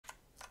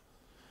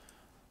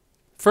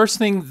First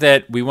thing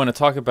that we want to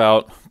talk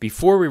about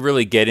before we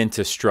really get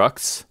into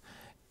structs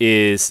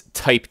is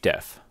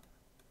Typedef.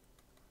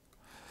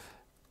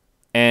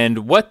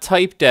 And what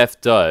Typedef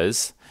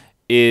does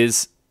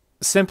is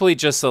simply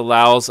just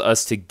allows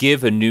us to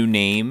give a new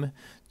name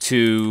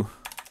to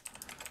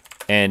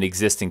an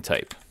existing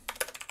type.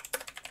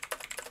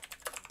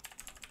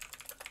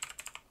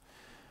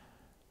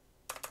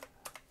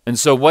 And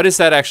so what does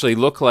that actually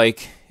look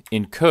like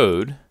in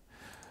code?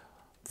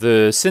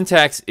 The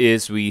syntax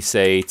is we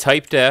say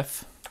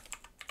typedef.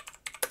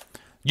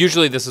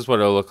 Usually this is what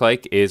it'll look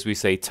like, is we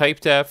say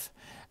typedef,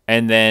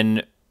 and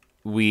then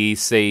we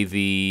say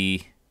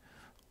the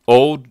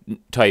old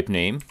type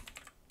name,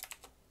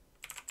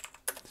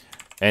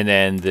 and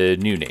then the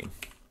new name,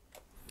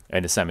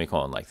 and a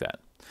semicolon like that.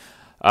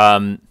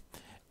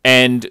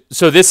 And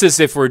so this is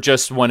if we're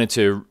just wanted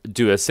to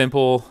do a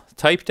simple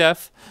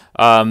typedef.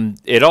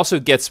 It also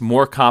gets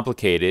more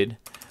complicated.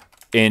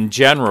 In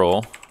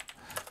general,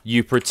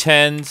 you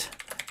pretend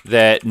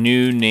that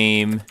new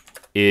name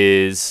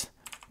is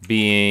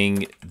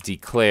being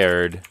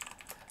declared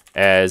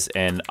as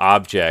an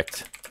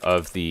object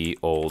of the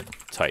old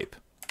type.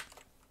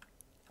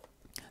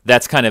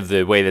 That's kind of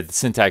the way that the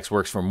syntax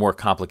works for more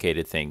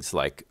complicated things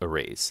like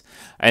arrays.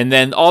 And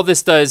then all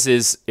this does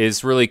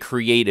is really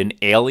create an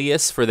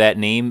alias for that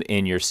name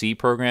in your C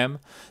program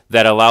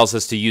that allows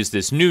us to use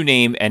this new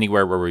name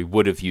anywhere where we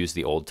would have used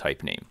the old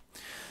type name.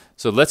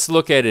 So let's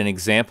look at an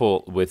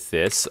example with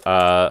this.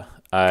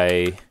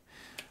 I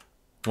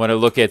want to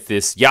look at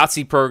this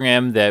Yahtzee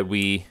program that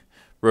we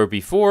wrote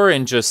before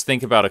and just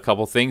think about a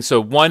couple things.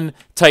 So one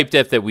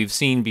typedef that we've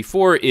seen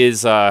before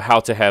is how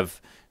to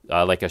have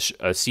like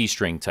a C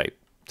string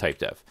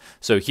typedef.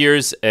 So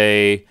here's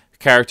a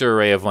character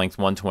array of length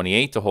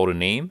 128 to hold a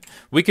name.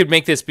 We could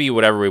make this be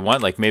whatever we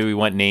want. Like maybe we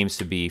want names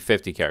to be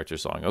 50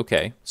 characters long.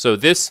 Okay, so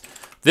this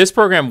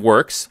program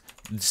works.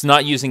 It's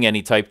not using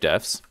any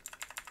typedefs.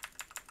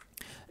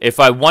 If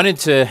I wanted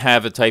to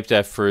have a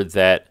typedef for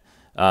that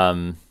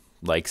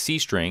like C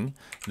string,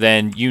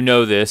 then you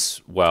know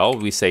this well.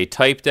 We say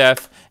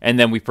typedef, and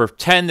then we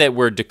pretend that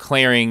we're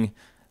declaring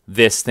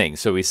this thing.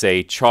 So we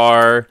say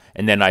char,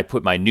 and then I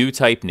put my new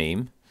type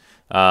name.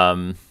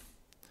 So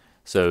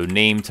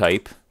name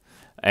type,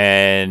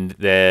 and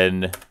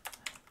then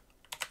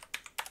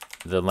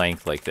the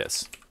length like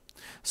this.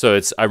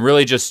 So I'm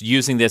really just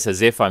using this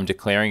as if I'm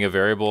declaring a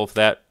variable of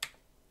that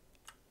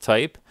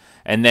type.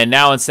 And then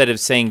now instead of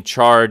saying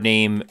char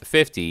name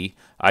 50,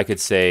 I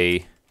could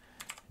say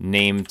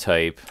name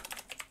type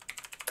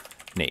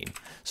name.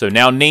 So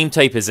now name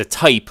type is a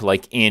type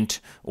like int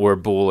or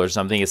bool or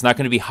something. It's not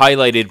going to be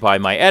highlighted by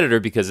my editor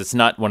because it's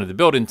not one of the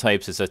built-in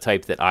types. It's a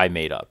type that I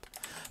made up.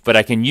 But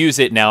I can use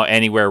it now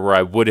anywhere where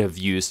I would have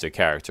used a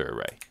character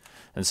array.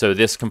 And so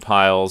this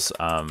compiles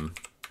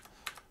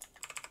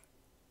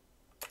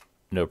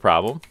no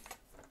problem.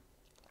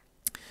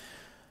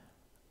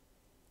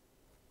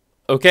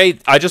 Okay,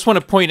 I just want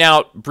to point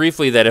out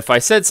briefly that if I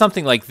said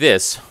something like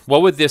this,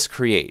 what would this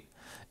create?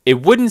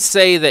 It wouldn't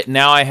say that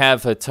now I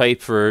have a type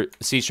for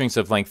C strings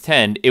of length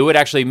 10. It would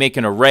actually make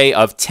an array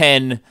of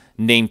 10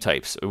 name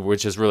types,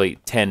 which is really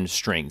 10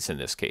 strings in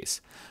this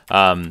case.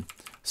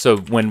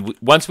 So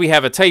once we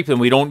have a type and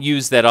we don't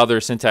use that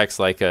other syntax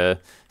like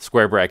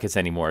square brackets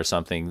anymore or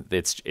something,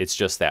 it's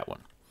just that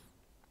one.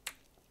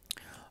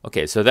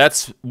 Okay, so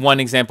that's one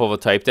example of a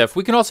typedef.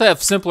 We can also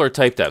have simpler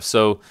typedefs.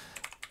 So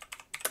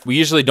we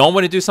usually don't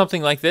want to do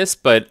something like this,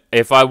 but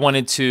if I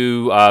wanted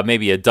to,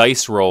 maybe a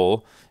dice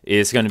roll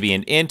is going to be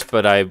an int,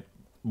 but I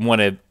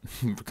want to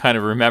kind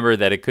of remember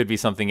that it could be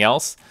something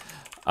else.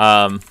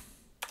 I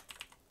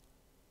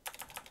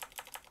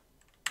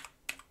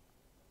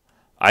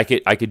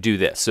could do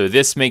this. So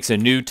this makes a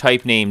new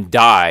type name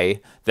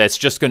die that's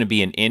just going to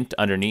be an int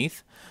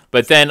underneath.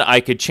 But then I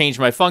could change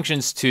my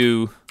functions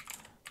to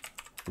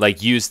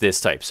like use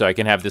this type. So I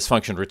can have this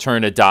function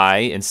return a die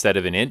instead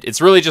of an int. It's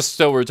really just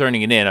still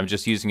returning an int. I'm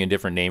just using a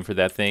different name for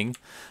that thing.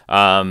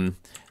 And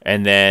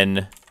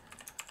then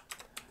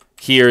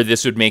here,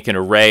 this would make an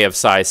array of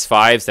size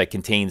 5s that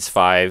contains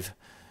 5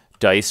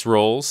 dice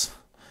rolls.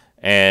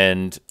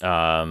 And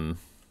then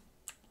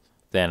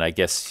I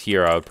guess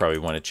here I would probably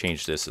want to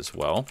change this as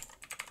well.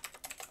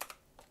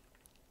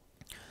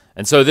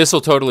 And so this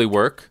will totally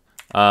work.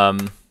 No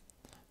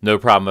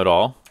problem at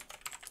all.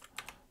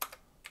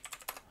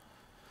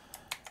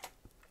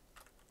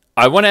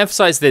 I want to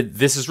emphasize that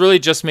this is really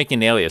just making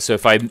an alias. So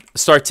if I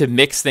start to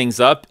mix things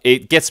up,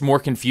 it gets more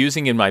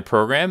confusing in my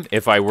program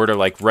if I were to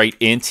like write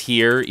int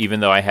here, even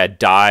though I had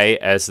die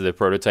as the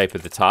prototype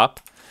at the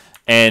top.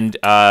 And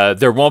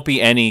there won't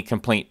be any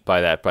complaint by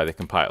that by the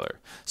compiler.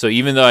 So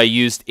even though I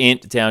used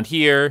int down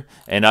here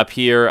and up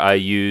here I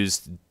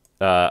used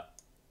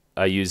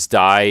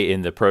die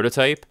in the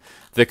prototype,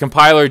 the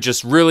compiler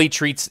just really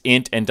treats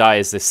int and die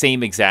as the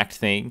same exact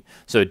thing,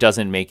 so it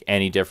doesn't make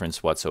any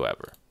difference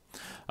whatsoever.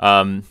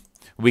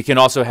 We can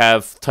also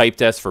have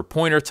typedefs for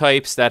pointer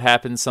types. That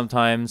happens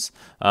sometimes.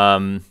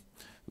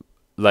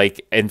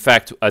 Like, in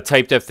fact, a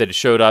typedef that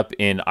showed up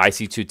in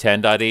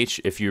IC210.h,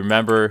 if you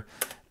remember,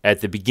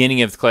 at the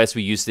beginning of the class,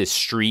 we used this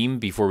stream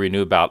before we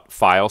knew about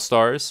file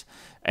stars.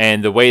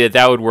 And the way that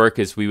that would work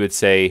is we would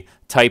say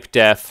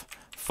typedef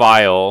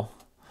file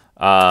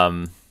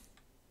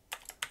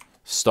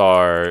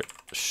star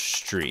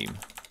stream.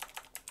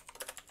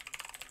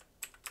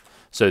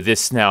 So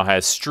this now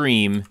has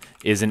stream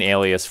is an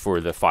alias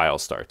for the file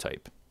star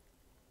type.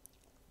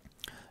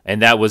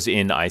 And that was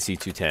in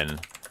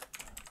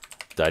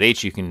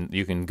IC210.h. You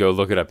can go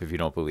look it up if you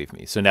don't believe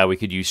me. So now we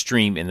could use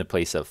stream in the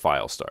place of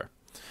file star.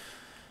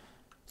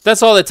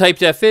 That's all that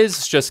typedef is.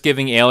 It's just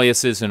giving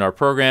aliases in our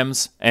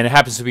programs, and it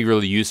happens to be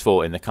really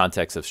useful in the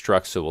context of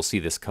structs, so we'll see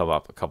this come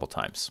up a couple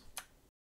times.